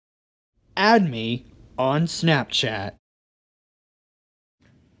Add me on Snapchat.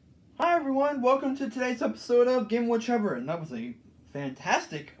 Hi everyone, welcome to today's episode of Game with Trevor, and that was a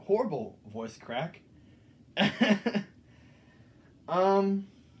fantastic, horrible voice crack.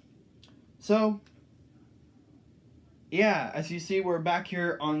 So yeah, as you see, we're back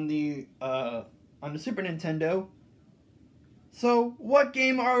here on the Super Nintendo. So what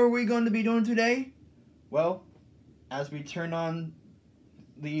game are we going to be doing today? Well, as we turn on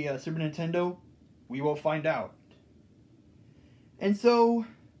the Super Nintendo, we will find out. And so,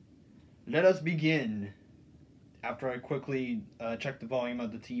 let us begin. After I quickly check the volume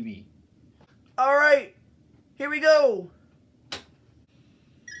of the TV. Alright, here we go!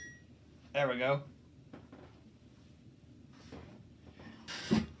 There we go.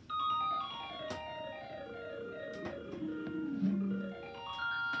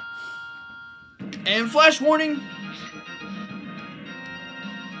 And flash warning!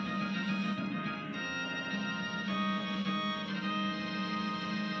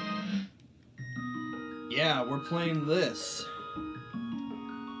 Yeah, we're playing this.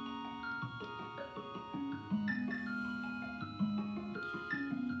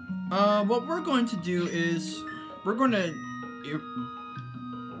 What we're going to do is we're going to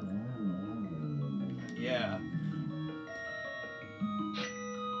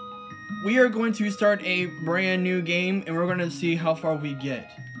we are going to start a brand new game, and we're going to see how far we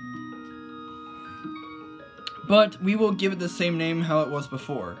get. But we will give it the same name how it was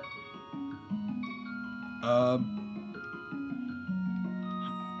before.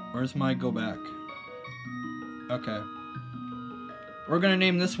 Where's my go back? Okay. We're gonna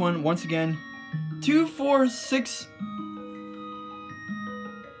name this one, once again, 246...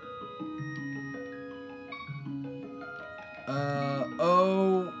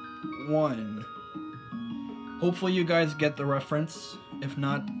 oh... 1. Hopefully you guys get the reference. If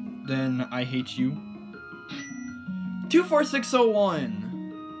not, then I hate you. 24601.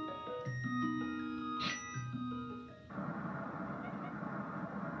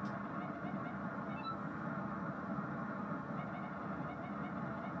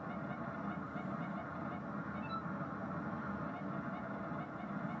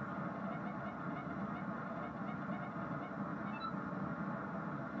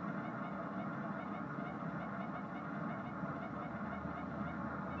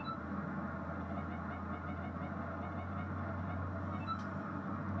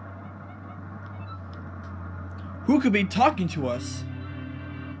 Who could be talking to us?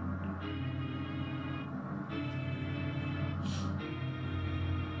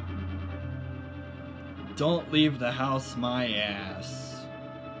 Don't leave the house, my ass.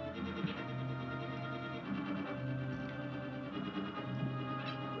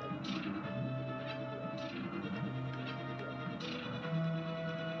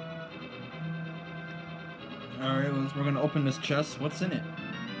 Alright, we're gonna open this chest. What's in it?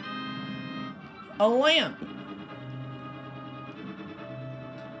 A lamp!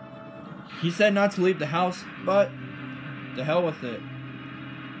 He said not to leave the house, but to hell with it.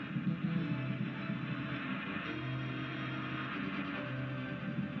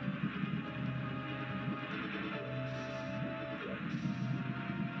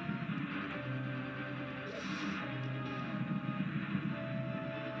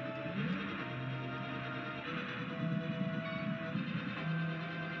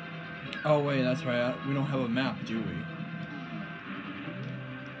 Oh wait, that's right. We don't have a map, do we?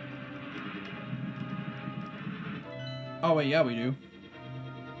 Oh wait, yeah we do.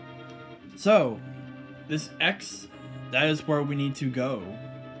 So, this X, that is where we need to go.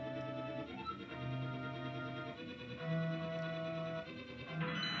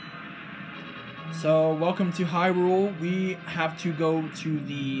 So, welcome to Hyrule. We have to go to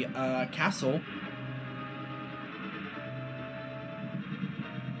the castle.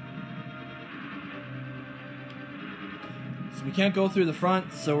 So we can't go through the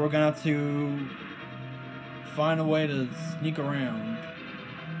front, so we're gonna have to find a way to sneak around.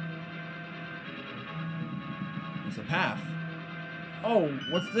 There's a path. Oh,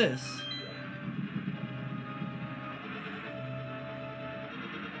 what's this?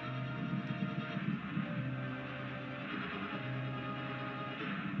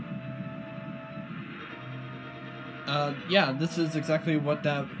 Yeah, this is exactly what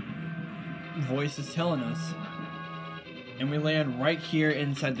that voice is telling us. And we land right here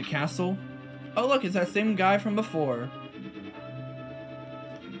inside the castle. Oh look, it's that same guy from before.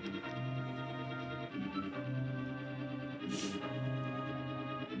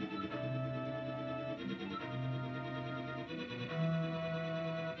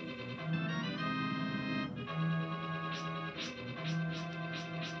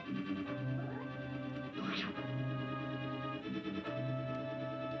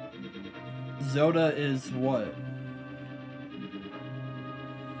 Zelda is what?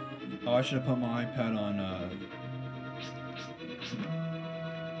 Oh, I should have put my iPad on,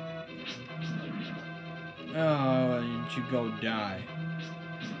 Oh, you should go die.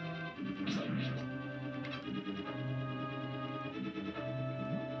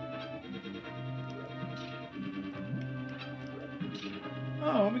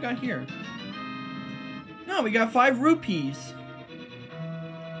 Oh, what we got here? No, we got 5 rupees.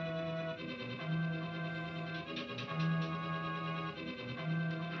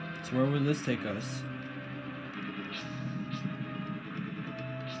 So where will this take us?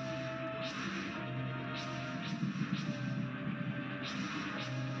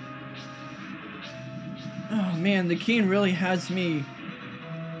 Oh man, the king really has me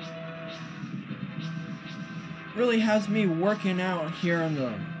working out here on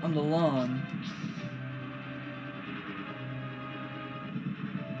the lawn.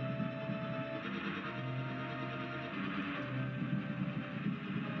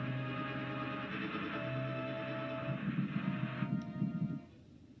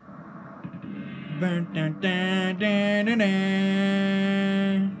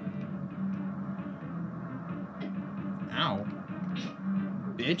 Ow.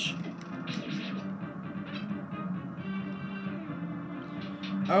 Bitch.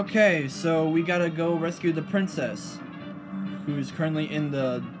 Okay, so we gotta go rescue the princess, who's currently in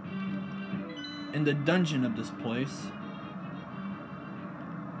the dungeon of this place,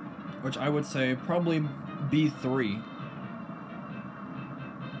 which I would say probably B3.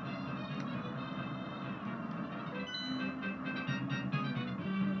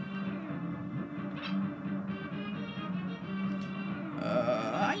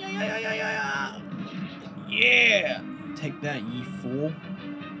 Yeah! Take that, ye fool.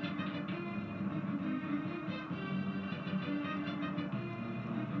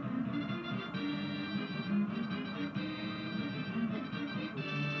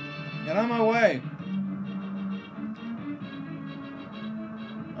 Get out of my way!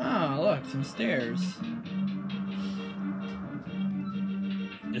 Ah, look, some stairs.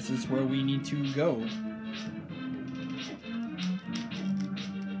 This is where we need to go.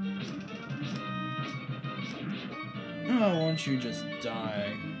 Oh, won't you just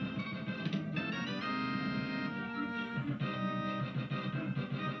die?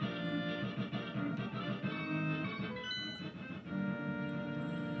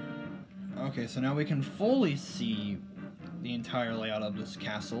 Okay, so now we can fully see the entire layout of this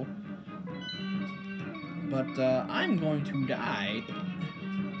castle. But, I'm going to die.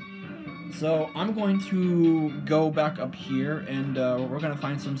 So, I'm going to go back up here, and, we're gonna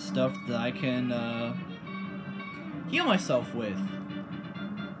find some stuff that I can, heal myself with.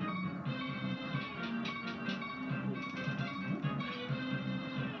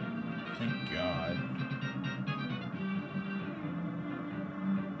 Thank God.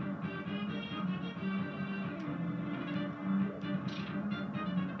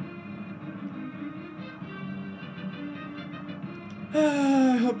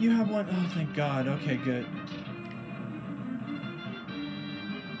 I hope you have one. Oh, thank God. Okay, good.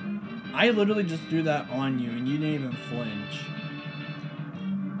 I literally just threw that on you and you didn't even flinch.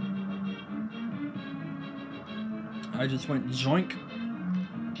 I just went joink.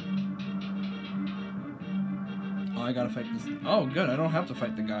 Oh, I gotta fight this. Oh, good. I don't have to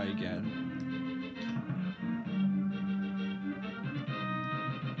fight the guy again.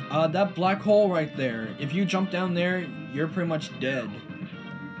 That black hole right there. If you jump down there, you're pretty much dead.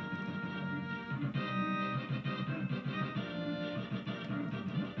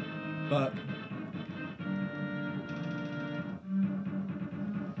 But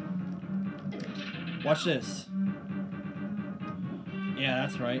watch this. Yeah,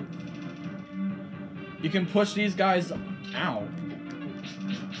 that's right. You can push these guys. Ow.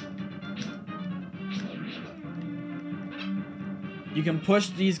 You can push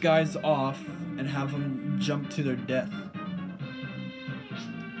these guys off and have them jump to their death.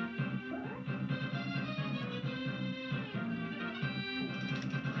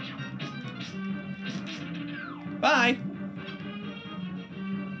 Bye.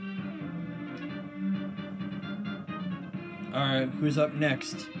 Alright, who's up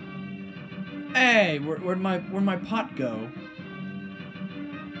next? Hey, where'd my pot go?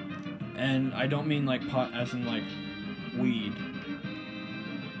 And I don't mean like pot as in like weed.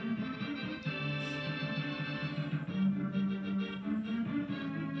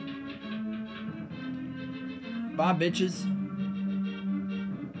 Bye, bitches.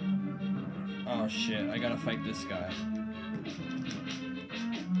 Oh shit, I gotta fight this guy.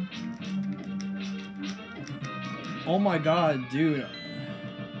 Oh my God, dude.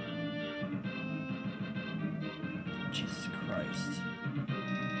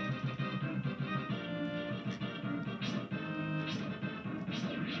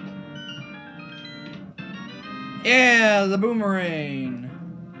 Yeah, the boomerang.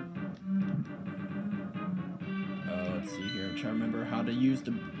 Let's see here. I'm trying to remember how to use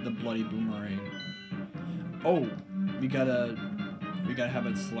the bloody boomerang. Oh, we gotta have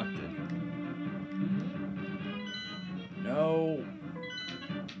it selected. No.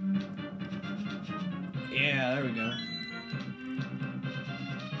 Yeah, there we go.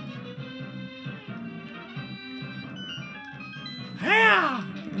 Hiya!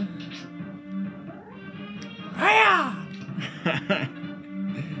 Hiya!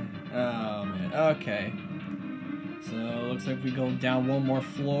 Oh man. Okay. So looks like we go down one more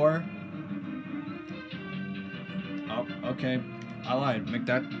floor. Oh, okay. I lied. Make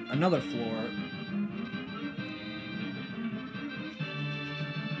that another floor.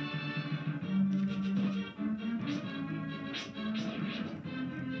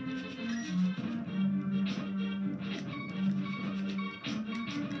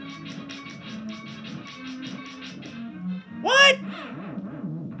 What?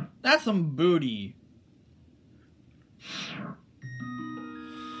 That's some booty.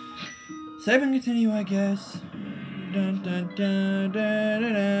 Save and continue, I guess. Dun, dun, dun, dun,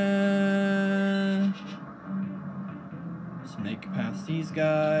 dun, dun. Let's make it past these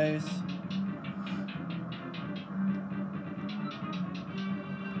guys.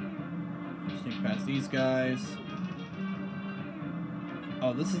 Sneak past these guys.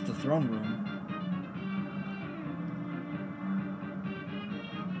 Oh, this is the throne room.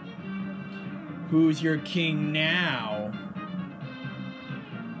 Who's your king now?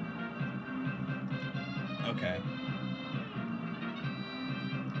 Okay.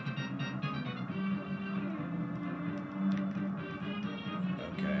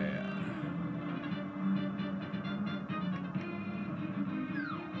 Okay.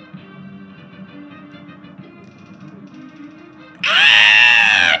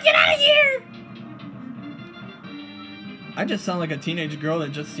 Ah! Get out of here! I just sound like a teenage girl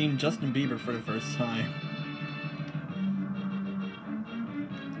that just seen Justin Bieber for the first time.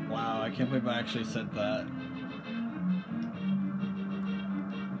 Wow, I can't believe I actually said that.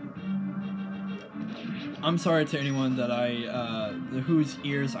 I'm sorry to anyone that whose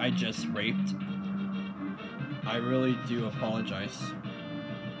ears I just raped. I really do apologize.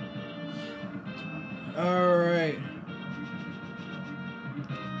 Alright.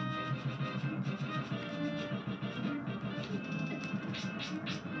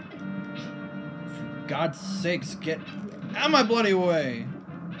 For God's sakes, get out of my bloody way!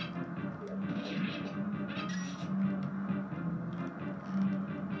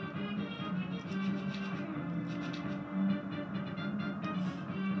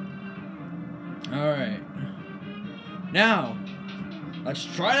 Alright. Now, let's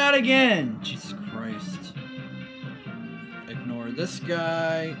try that again! Jesus Christ. Ignore this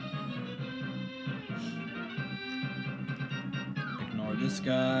guy. Ignore this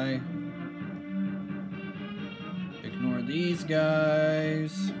guy. Ignore these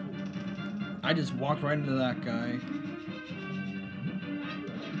guys. I just walked right into that guy.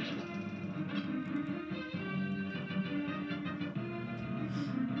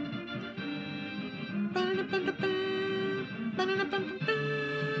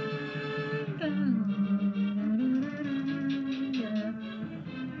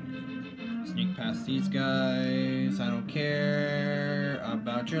 Sneak past these guys. I don't care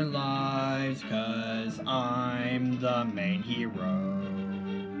about your lives, 'cause I'm the main hero.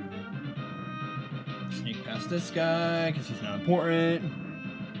 Sneak past this guy, 'cause he's not important.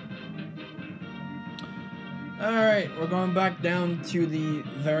 Alright, we're going back down to the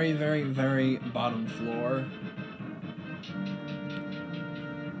very, very, very bottom floor.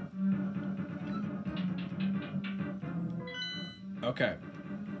 Okay.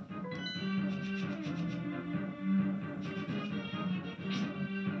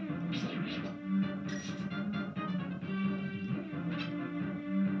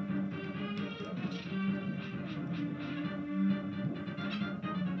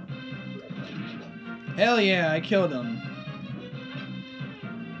 Hell yeah, I killed him.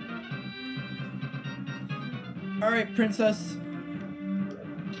 Alright, princess.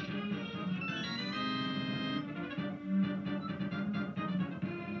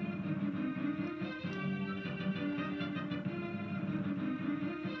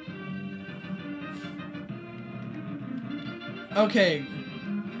 Okay,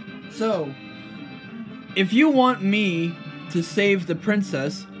 so if you want me to save the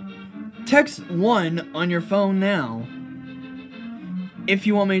princess, text 1 on your phone now. If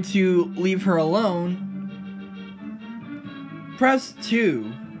you want me to leave her alone, press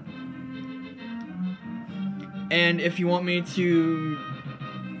 2. And if you want me to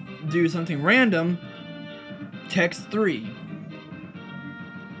do something random, Text 3.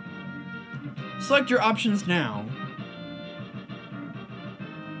 Select your options now.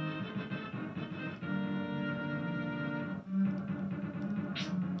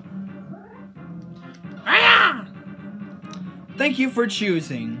 Thank you for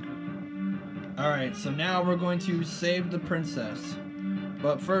choosing. Alright, so now we're going to save the princess.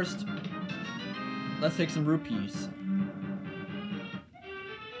 But first, let's take some rupees.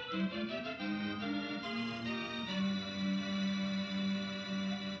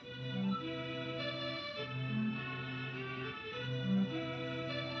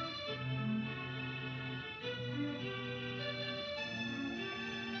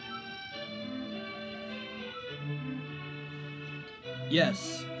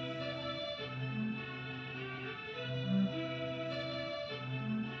 Yes.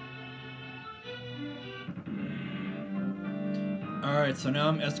 Alright, so now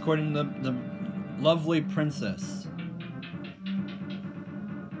I'm escorting the lovely princess.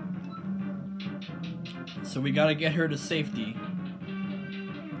 So we gotta get her to safety.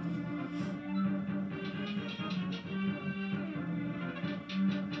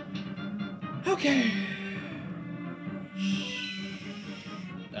 Okay.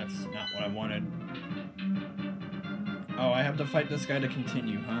 That's not what I wanted. Oh, I have to fight this guy to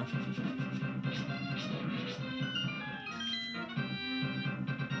continue, huh?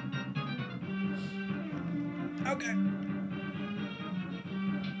 Okay.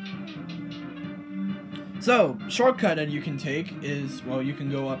 So, shortcut that you can take is, well, you can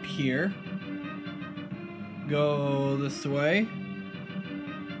go up here. Go this way.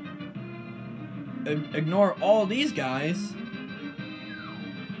 Ignore all these guys.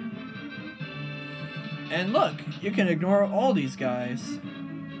 And look, you can ignore all these guys.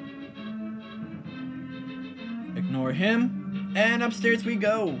 Ignore him, and upstairs we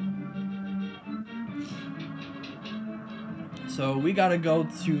go. So we gotta go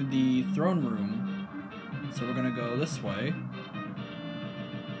to the throne room. So we're gonna go this way.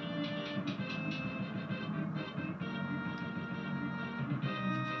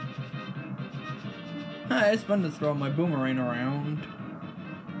 It's fun to throw my boomerang around.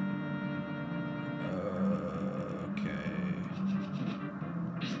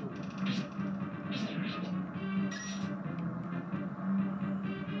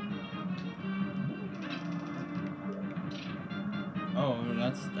 Oh,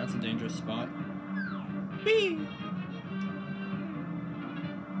 that's a dangerous spot. Whee!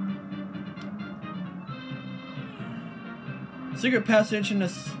 Secret passage in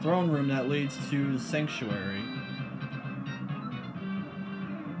this throne room that leads to the sanctuary.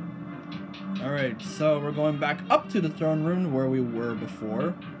 Alright, so we're going back up to the throne room where we were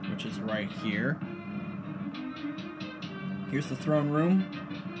before, which is right here. Here's the throne room.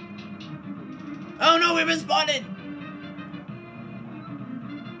 Oh no, we've been spotted!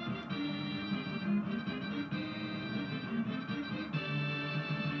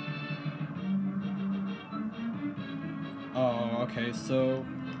 Oh, okay, so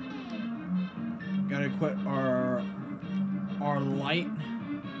gotta equip our light.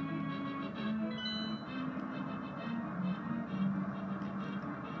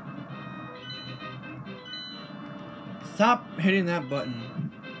 Stop hitting that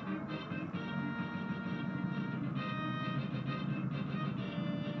button.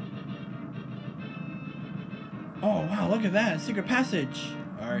 Oh wow, look at that, secret passage.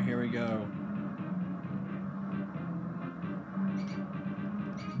 Alright, here we go.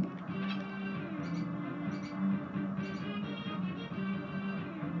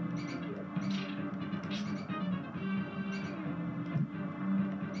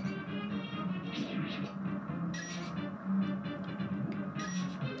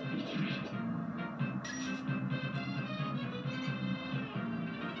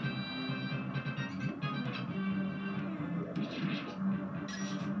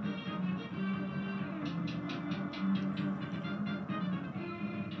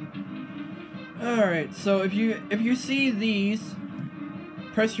 Alright, so if you see these,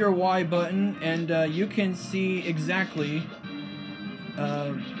 press your Y button and you can see exactly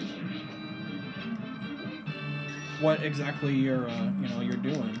what exactly you're you're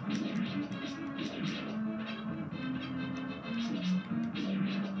doing.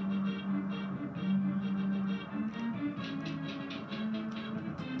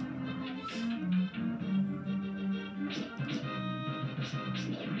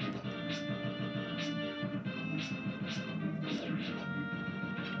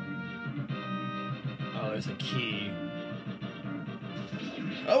 Oh, there's a key.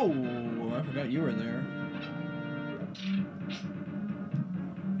 Oh, I forgot you were there.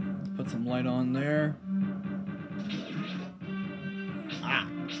 Put some light on there.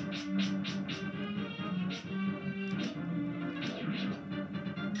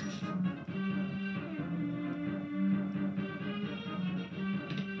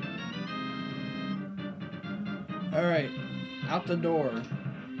 Alright, out the door.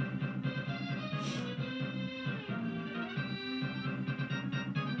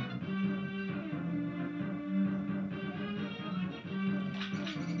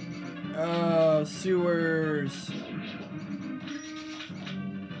 Oh, sewers.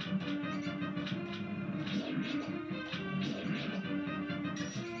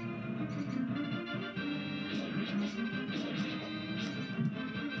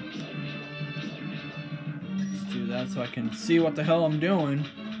 That so I can see what the hell I'm doing.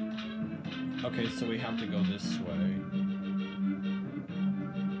 Okay, so we have to go this way.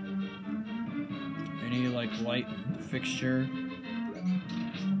 Any like light fixture?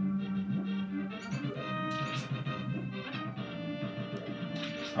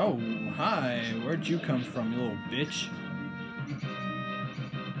 Oh, hi. Where'd you come from, you little bitch?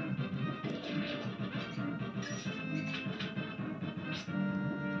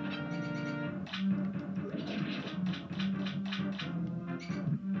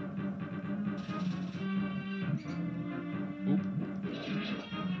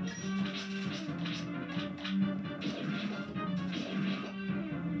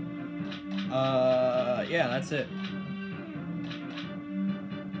 Yeah, that's it.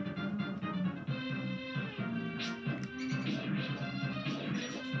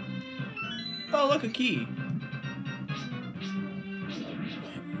 Oh, look, a key.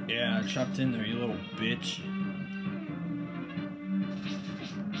 Yeah, chopped in there, you little bitch.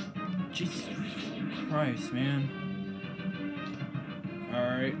 Jesus Christ, man.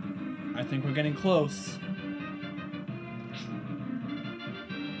 Alright. I think we're getting close.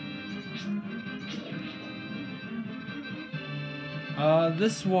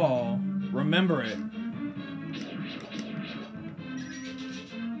 This wall. Remember it.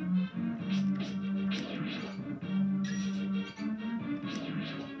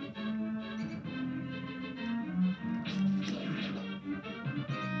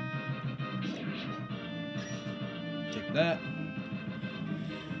 Take that.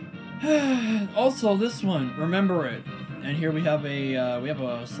 Also, this one. Remember it. And here we have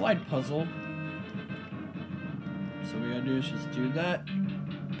a slide puzzle. So what we gotta do is just do that.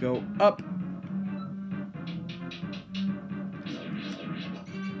 Go up.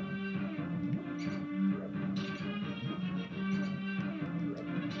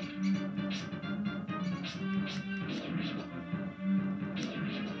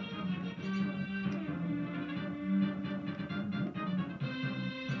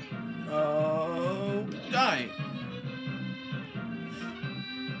 Oh, die.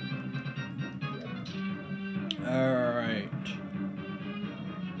 Alright.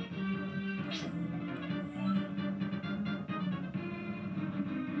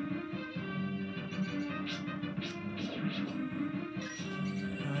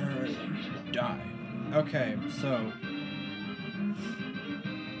 Die. Okay, so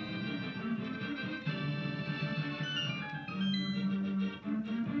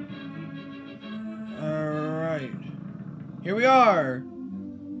alright. Here we are.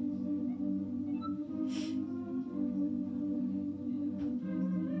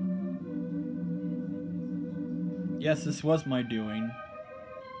 Yes, this was my doing.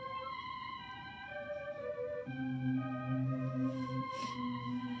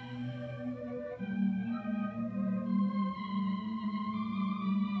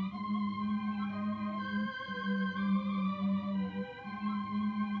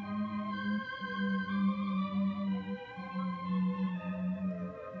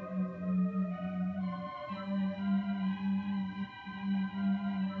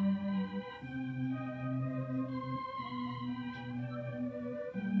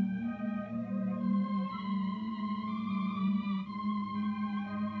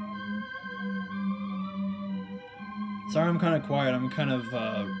 Sorry I'm kind of quiet, I'm kind of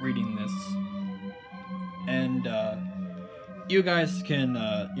reading this. And you guys can,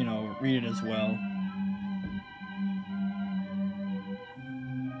 you know, read it as well.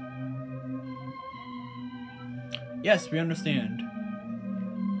 Yes, we understand.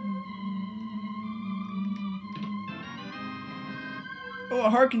 Oh, a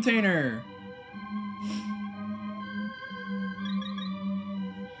heart container!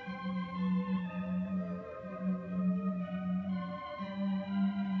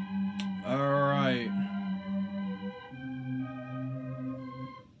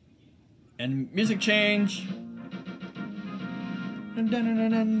 And music change.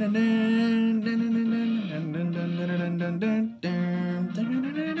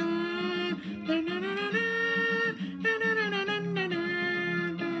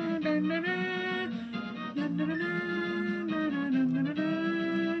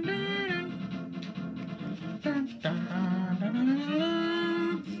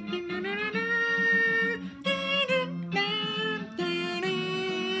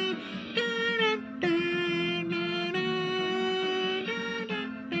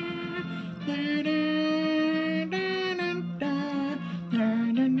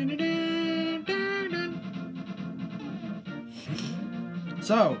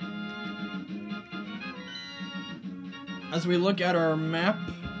 So, as we look at our map,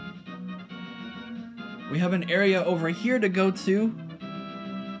 we have an area over here to go to.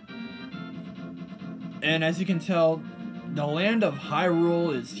 And as you can tell, the land of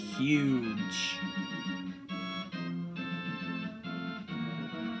Hyrule is huge.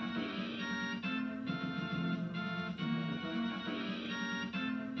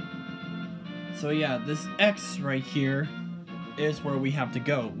 So yeah, this X right here is where we have to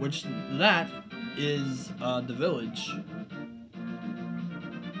go, which that is the village.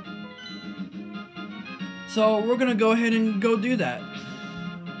 So we're gonna go ahead and go do that.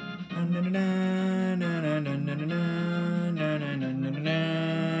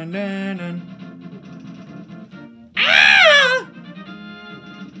 Ah!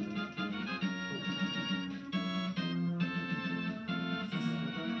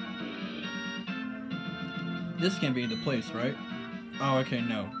 This can't be the place, right? Oh, okay,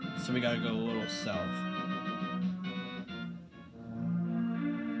 no. So we gotta go a little south.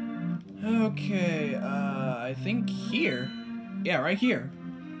 Okay, I think here. Yeah, right here.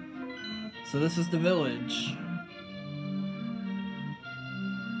 So this is the village.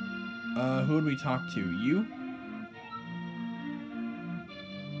 Who would we talk to? You?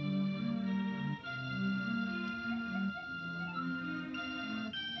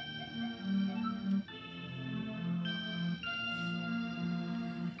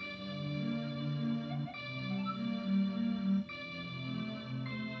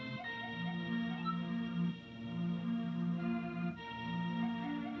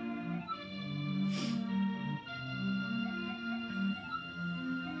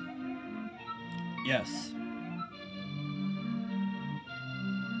 Yes.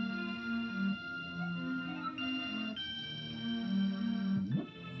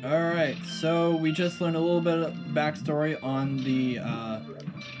 Alright, so we just learned a little bit of backstory on the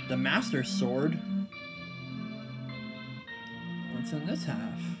Master Sword. What's in this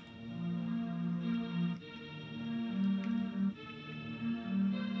half?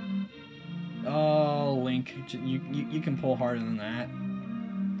 Oh, Link, you can pull harder than that.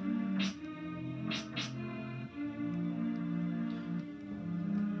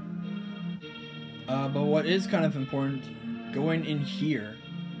 But what is kind of important, going in here.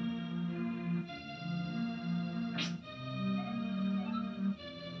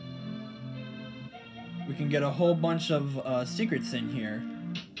 We can get a whole bunch of secrets in here.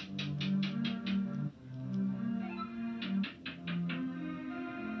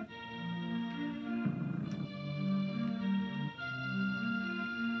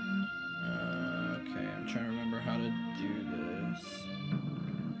 Okay, I'm trying to remember how to do this.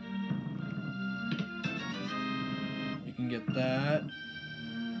 You can get that.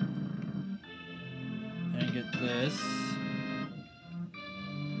 And get this.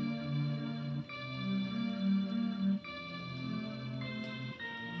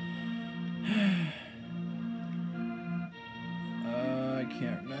 I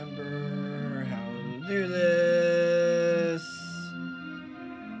can't remember how to do this.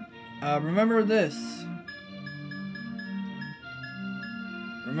 Remember this.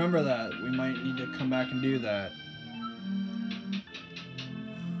 Remember that. We might need to come back and do that.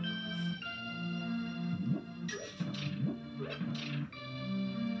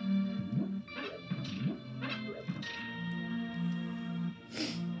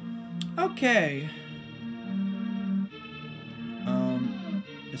 Okay.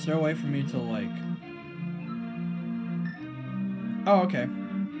 Is there a way for me to, like... Oh, okay.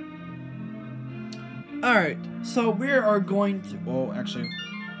 Alright, so we are going to... Well, actually...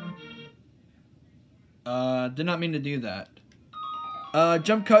 did not mean to do that.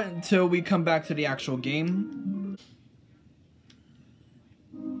 Jump cut until we come back to the actual game.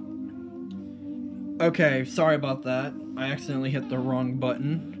 Okay, sorry about that. I accidentally hit the wrong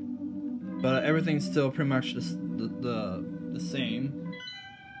button. But everything's still pretty much the same.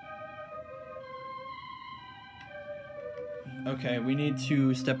 Okay, we need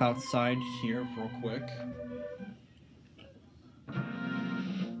to step outside here real quick.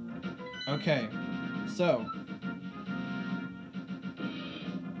 Okay, so.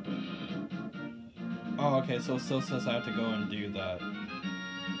 Oh, okay, so it still says I have to go and do that.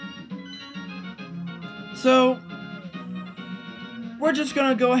 So, we're just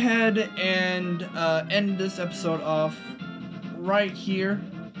gonna go ahead and end this episode off right here.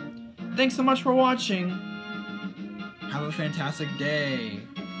 Thanks so much for watching. Have a fantastic day.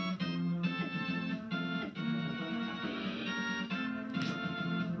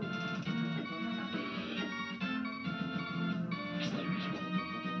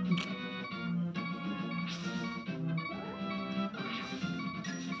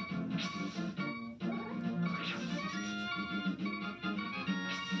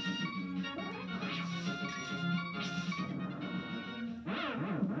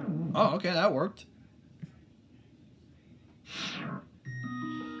 Oh, okay, that worked.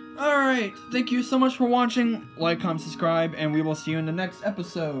 Alright, thank you so much for watching. Like, comment, subscribe, and we will see you in the next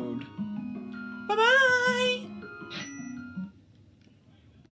episode. Bye-bye!